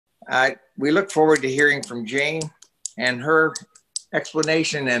We look forward to hearing from Jane and her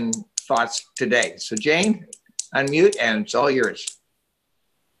explanation and thoughts today. So Jane, unmute and it's all yours.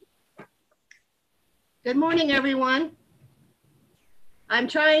 Good morning, everyone. I'm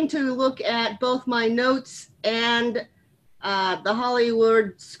trying to look at both my notes and the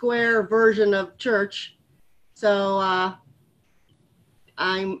Hollywood Square version of church. So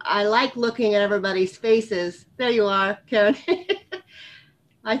I like looking at everybody's faces. There you are, Karen.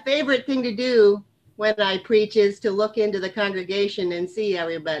 My favorite thing to do when I preach is to look into the congregation and see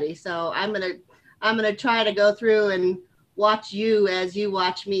everybody. So I'm gonna try to go through and watch you as you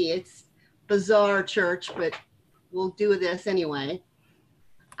watch me. It's bizarre church, but we'll do this anyway.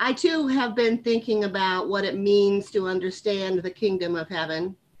 I too have been thinking about what it means to understand the kingdom of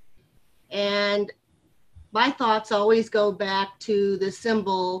heaven. And my thoughts always go back to the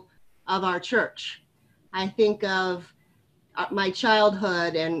symbol of our church. I think of my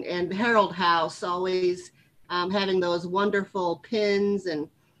childhood and Herald House always having those wonderful pins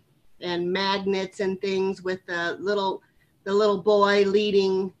and magnets and things with the little boy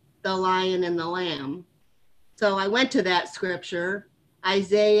leading the lion and the lamb. So I went to that scripture,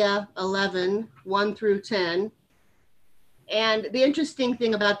 Isaiah 11, 1 through 10. And the interesting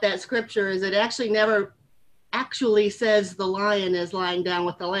thing about that scripture is it actually never actually says the lion is lying down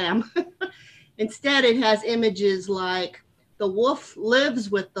with the lamb. Instead, it has images like the wolf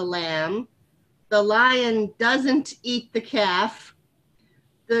lives with the lamb, the lion doesn't eat the calf,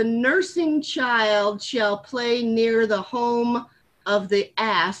 the nursing child shall play near the home of the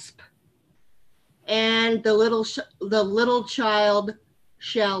asp, and the little child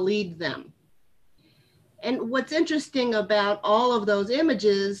shall lead them. And what's interesting about all of those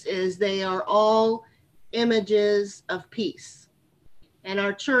images is they are all images of peace. And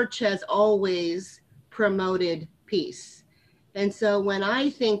our church has always promoted peace. And so when I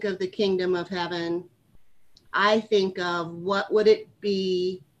think of the kingdom of heaven, I think of what would it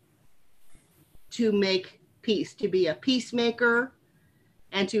be to make peace, to be a peacemaker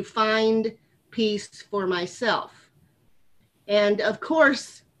and to find peace for myself. And of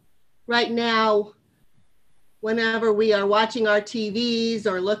course, right now, whenever we are watching our TVs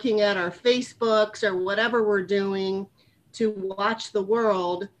or looking at our Facebooks or whatever we're doing to watch the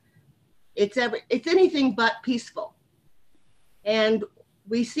world, it's anything but peaceful. And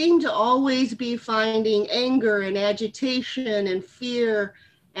we seem to always be finding anger and agitation and fear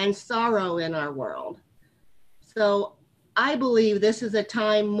and sorrow in our world. So I believe this is a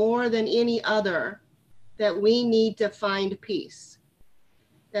time more than any other that we need to find peace,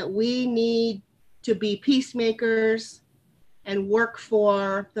 that we need to be peacemakers and work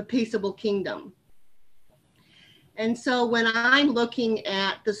for the peaceable kingdom. And so when I'm looking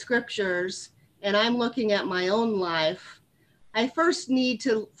at the scriptures and I'm looking at my own life, I first need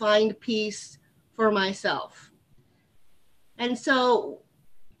to find peace for myself. And so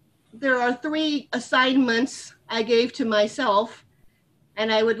there are 3 assignments I gave to myself,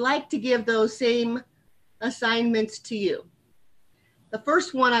 and I would like to give those same assignments to you. The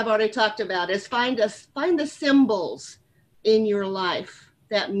first one I've already talked about is find the symbols in your life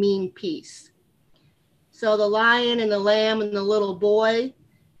that mean peace. So the lion and the lamb and the little boy,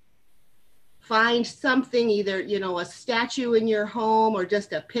 find something, either, a statue in your home or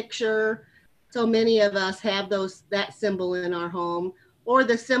just a picture. So many of us have that symbol in our home, or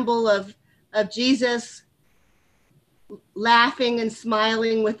the symbol of Jesus laughing and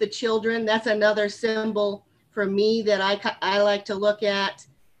smiling with the children. That's another symbol for me that I like to look at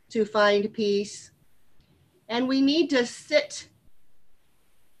to find peace. And we need to sit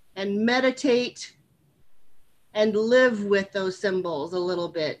and meditate and live with those symbols a little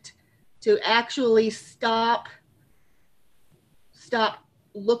bit, to actually stop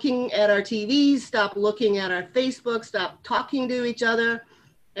looking at our TVs, stop looking at our Facebook, stop talking to each other,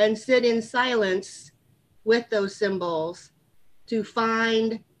 and sit in silence with those symbols to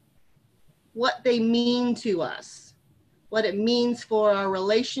find what they mean to us, what it means for our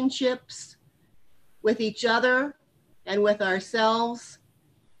relationships with each other and with ourselves,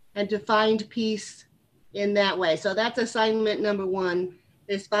 and to find peace in that way. So that's assignment number 1,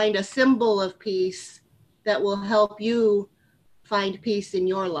 is find a symbol of peace that will help you find peace in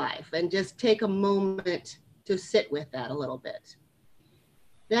your life, and just take a moment to sit with that a little bit.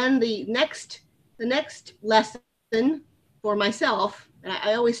 Then the next lesson for myself, and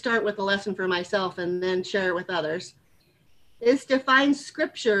I always start with a lesson for myself and then share it with others, is to find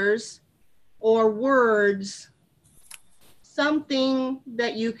scriptures or words, something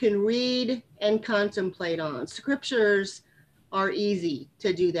that you can read and contemplate on. Scriptures are easy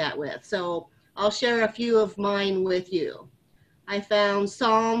to do that with. So I'll share a few of mine with you. I found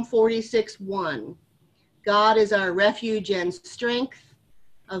Psalm 46:1. God is our refuge and strength,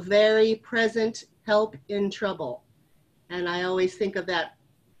 a very present help in trouble. And I always think of that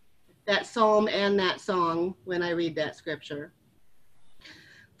psalm and that song when I read that scripture.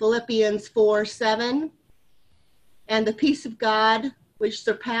 Philippians 4:7. And the peace of God, which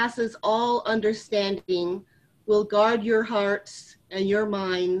surpasses all understanding, will guard your hearts and your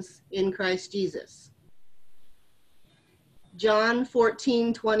minds in Christ Jesus. John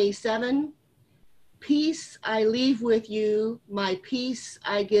 14:27. Peace I leave with you, my peace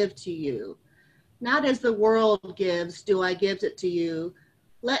I give to you. Not as the world gives, do I give it to you.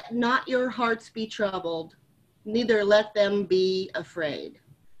 Let not your hearts be troubled, neither let them be afraid.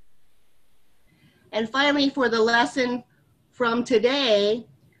 And finally, for the lesson from today,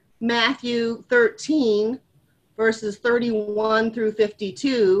 Matthew 13, verses 31 through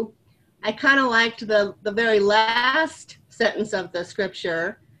 52, I kind of liked the very last sentence of the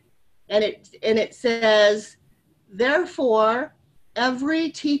scripture. And it says, therefore,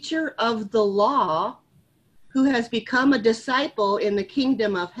 every teacher of the law who has become a disciple in the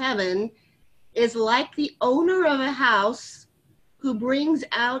kingdom of heaven is like the owner of a house who brings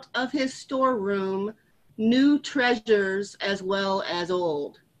out of his storeroom new treasures as well as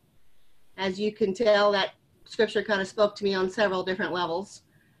old. As you can tell, that scripture kind of spoke to me on several different levels.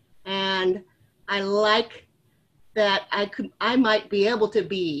 And I like that I might be able to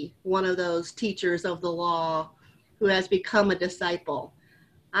be one of those teachers of the law who has become a disciple.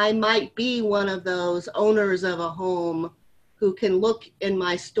 I might be one of those owners of a home who can look in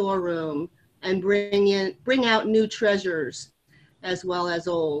my storeroom and bring out new treasures as well as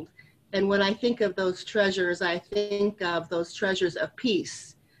old. And when I think of those treasures, I think of those treasures of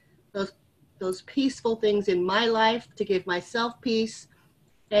peace, those peaceful things in my life to give myself peace,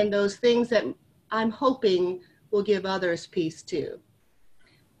 and those things that I'm hoping will give others peace too.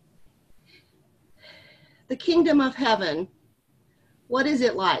 The kingdom of heaven, what is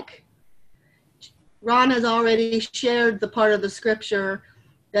it like? Ron has already shared the part of the scripture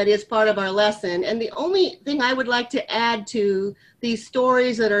that is part of our lesson. And the only thing I would like to add to these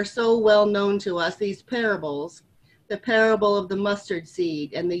stories that are so well known to us, these parables, the parable of the mustard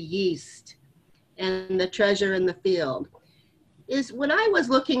seed and the yeast and the treasure in the field, is when I was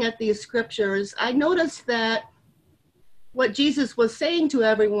looking at these scriptures, I noticed that what Jesus was saying to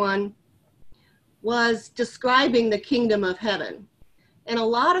everyone was describing the kingdom of heaven. And a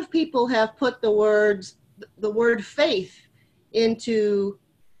lot of people have put the word faith into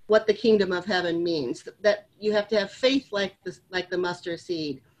what the kingdom of heaven means, that you have to have faith like the mustard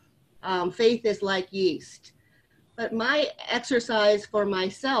seed. Faith is like yeast. But my exercise for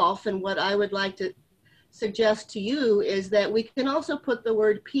myself and what I would like to suggest to you is that we can also put the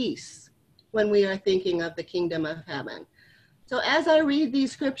word peace when we are thinking of the kingdom of heaven. So as I read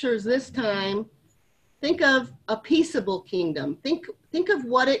these scriptures this time, think of a peaceable kingdom. Think of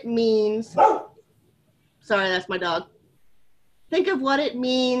what it means. Sorry, that's my dog. Think of what it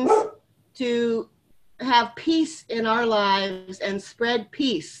means to have peace in our lives and spread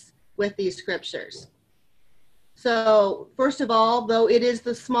peace with these scriptures. So first of all, though it is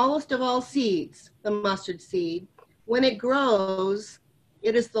the smallest of all seeds, the mustard seed, when it grows,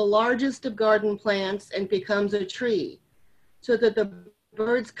 it is the largest of garden plants and becomes a tree, so that the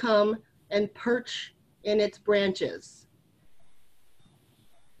birds come and perch in its branches.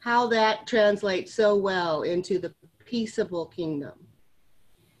 How that translates so well into the peaceable kingdom.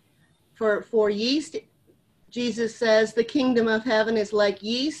 For yeast, Jesus says the kingdom of heaven is like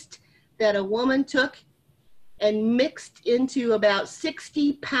yeast that a woman took and mixed into about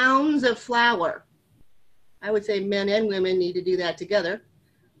 60 pounds of flour. I would say men and women need to do that together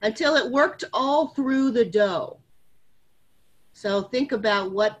until it worked all through the dough. So think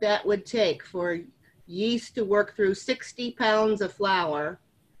about what that would take for yeast to work through 60 pounds of flour,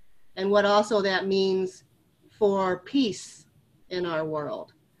 and what also that means for peace in our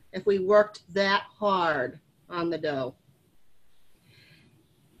world if we worked that hard on the dough.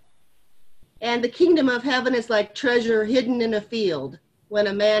 And the kingdom of heaven is like treasure hidden in a field. When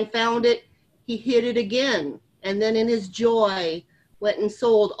a man found it, he hid it again, and then in his joy went and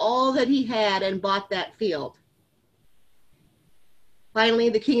sold all that he had and bought that field. Finally,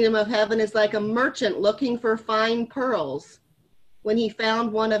 the kingdom of heaven is like a merchant looking for fine pearls. When he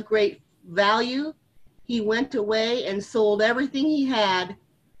found one of great value, he went away and sold everything he had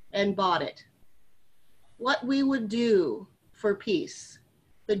and bought it. What we would do for peace,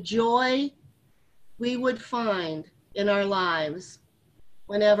 the joy we would find in our lives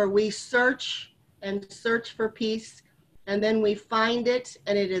whenever we search and search for peace, and then we find it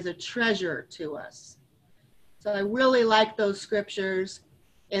and it is a treasure to us. So I really like those scriptures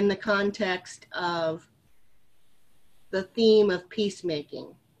in the context of the theme of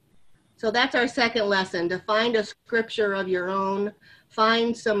peacemaking. So that's our second lesson, to find a scripture of your own,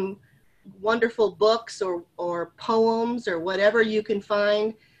 find some wonderful books or poems or whatever you can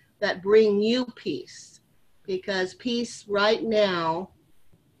find that bring you peace. Because peace right now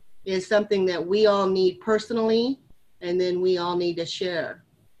is something that we all need personally, and then we all need to share.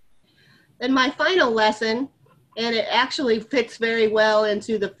 Then my final lesson, and it actually fits very well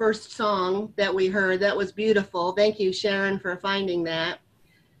into the first song that we heard. That was beautiful. Thank you, Sharon, for finding that.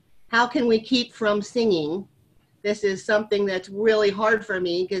 How can we keep from singing? This is something that's really hard for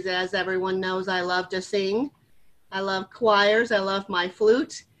me because, as everyone knows, I love to sing. I love choirs. I love my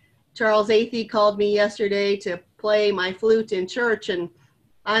flute. Charles Athey called me yesterday to play my flute in church, and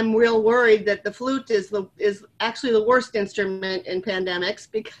I'm real worried that the flute is actually the worst instrument in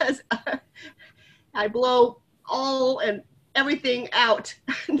pandemics because I blow all and everything out.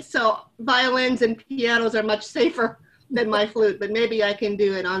 So violins and pianos are much safer than my flute, but maybe I can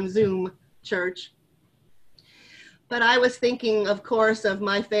do it on Zoom church. But I was thinking, of course, of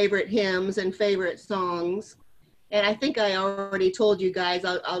my favorite hymns and favorite songs. And I think I already told you guys,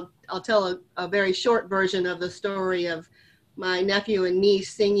 I'll tell a very short version of the story of my nephew and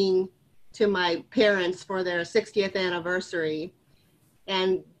niece singing to my parents for their 60th anniversary.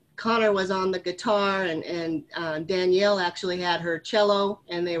 And Connor was on the guitar, and Danielle actually had her cello,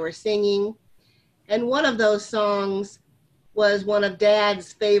 and they were singing. And one of those songs was one of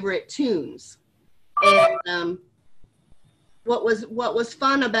Dad's favorite tunes. And what was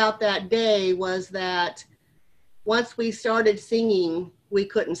fun about that day was that once we started singing, we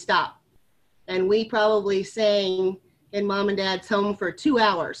couldn't stop. And we probably sang in Mom and Dad's home for 2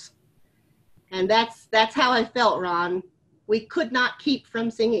 hours. And that's how I felt, Ron. We could not keep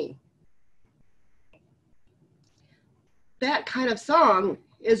from singing. That kind of song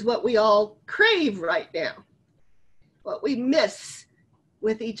is what we all crave right now, what we miss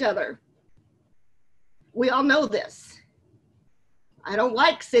with each other. We all know this. I don't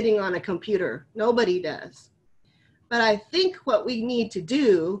like sitting on a computer. Nobody does. But I think what we need to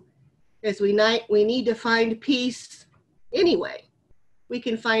do is we need to find peace anyway. We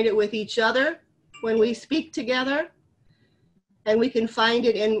can find it with each other when we speak together, and we can find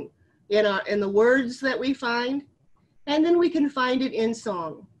it in the words that we find, and then we can find it in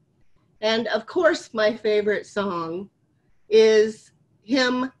song. And of course, my favorite song is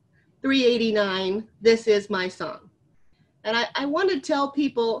hymn 389, This Is My Song. And I want to tell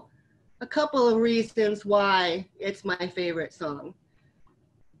people a couple of reasons why it's my favorite song.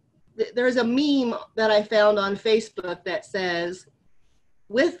 There's a meme that I found on Facebook that says,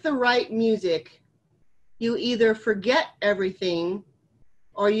 with the right music, you either forget everything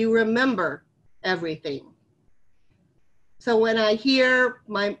or you remember everything. So when I hear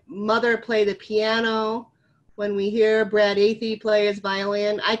my mother play the piano, when we hear Brad Athey play his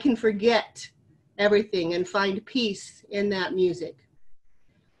violin, I can forget everything and find peace in that music.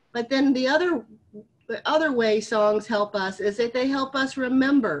 But then the other way songs help us is that they help us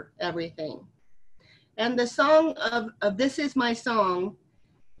remember everything. And the song of This Is My Song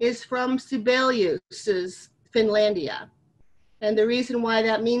is from Sibelius's Finlandia. And the reason why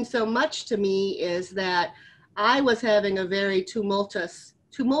that means so much to me is that I was having a very tumultuous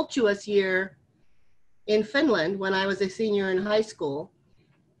year in Finland when I was a senior in high school.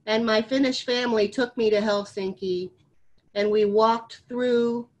 And my Finnish family took me to Helsinki, and we walked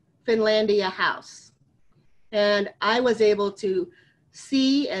through Finlandia House. And I was able to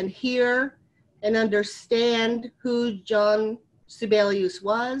see and hear and understand who John Sibelius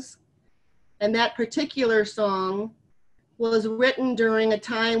was. And that particular song was written during a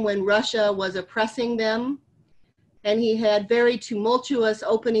time when Russia was oppressing them. And he had very tumultuous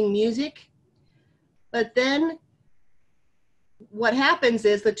opening music. But then what happens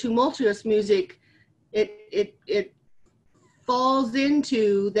is the tumultuous music, it falls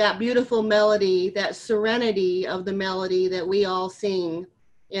into that beautiful melody, that serenity of the melody that we all sing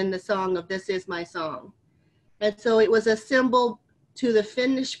in the song of This Is My Song. And so it was a symbol to the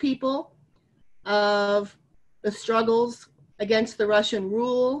Finnish people of the struggles against the Russian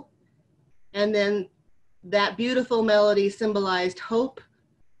rule. And then that beautiful melody symbolized hope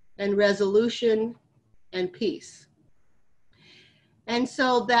and resolution and peace. And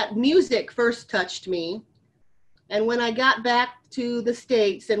so that music first touched me. And when I got back to the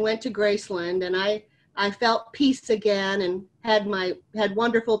States and went to Graceland, and I felt peace again and had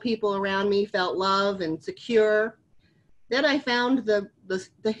wonderful people around me, felt love and secure. Then I found the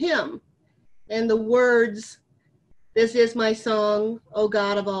hymn and the words, This is my song, O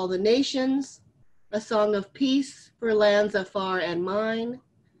God of all the nations. a song of peace for lands afar and mine.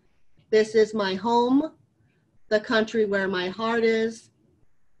 This is my home, the country where my heart is.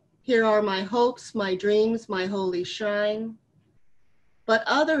 Here are my hopes, my dreams, my holy shrine. But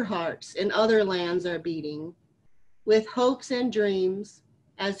other hearts in other lands are beating, with hopes and dreams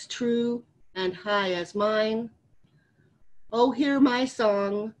as true and high as mine. Oh, hear my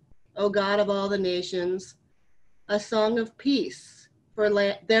song, O God of all the nations, a song of peace for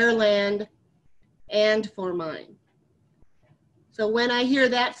their land and for mine. So when I hear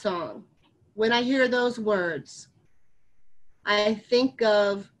that song, when I hear those words, I think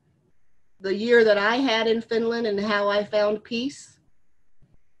of the year that I had in Finland and how I found peace.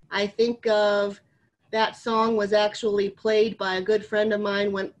 I think of that song was actually played by a good friend of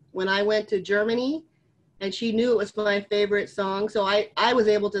mine when I went to Germany, and she knew it was my favorite song. So I was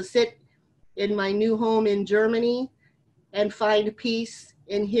able to sit in my new home in Germany and find peace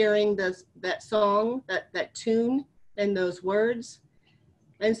in hearing that song, that tune and those words.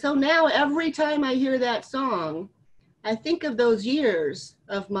 And so now every time I hear that song, I think of those years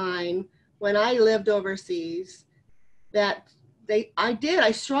of mine when I lived overseas that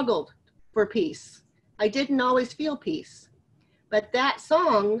I struggled for peace. I didn't always feel peace, but that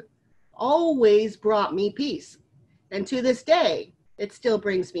song always brought me peace. And to this day, it still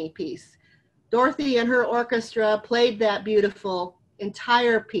brings me peace. Dorothy and her orchestra played that beautiful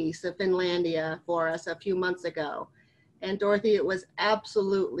entire piece of Finlandia for us a few months ago. And Dorothy, it was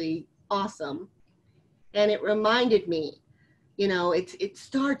absolutely awesome. And it reminded me, you know, it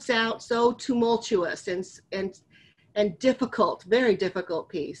starts out so tumultuous and difficult, very difficult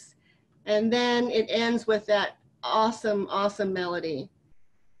piece. And then it ends with that awesome, awesome melody.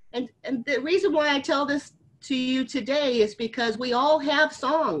 And the reason why I tell this to you today is because we all have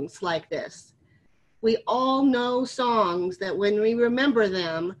songs like this. We all know songs that when we remember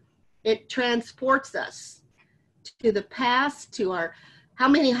them, it transports us to the past, to our, how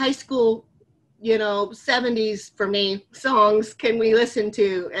many high school, 70s for me, songs can we listen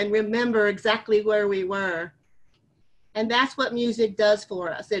to and remember exactly where we were? And that's what music does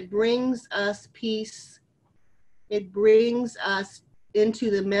for us. It brings us peace. It brings us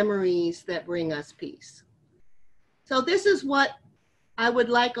into the memories that bring us peace. So this is what I would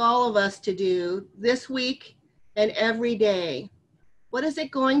like all of us to do this week and every day. What is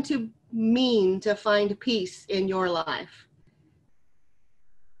it going to mean to find peace in your life?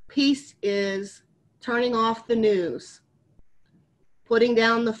 Peace is turning off the news, putting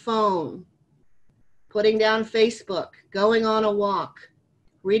down the phone, putting down Facebook, going on a walk,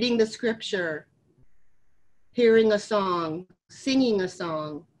 reading the scripture, hearing a song, singing a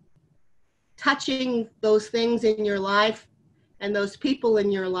song, touching those things in your life and those people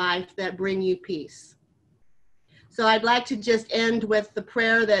in your life that bring you peace. So I'd like to just end with the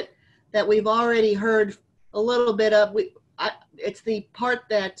prayer that we've already heard a little bit of. It's the part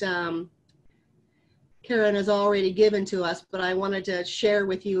that Karen has already given to us, but I wanted to share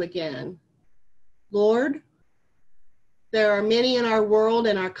with you again. Lord, there are many in our world,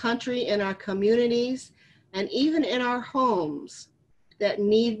 in our country, in our communities, and even in our homes that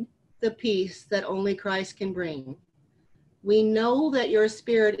need the peace that only Christ can bring. We know that your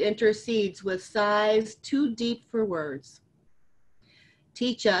Spirit intercedes with sighs too deep for words.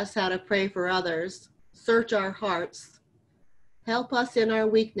 Teach us how to pray for others, search our hearts. Help us in our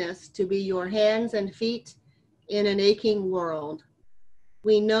weakness to be your hands and feet in an aching world.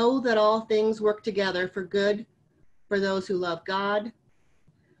 We know that all things work together for good for those who love God.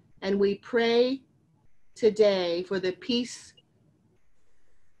 And we pray today for the peace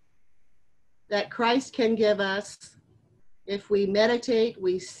that Christ can give us if we meditate,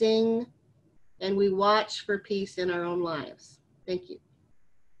 we sing, and we watch for peace in our own lives. Thank you.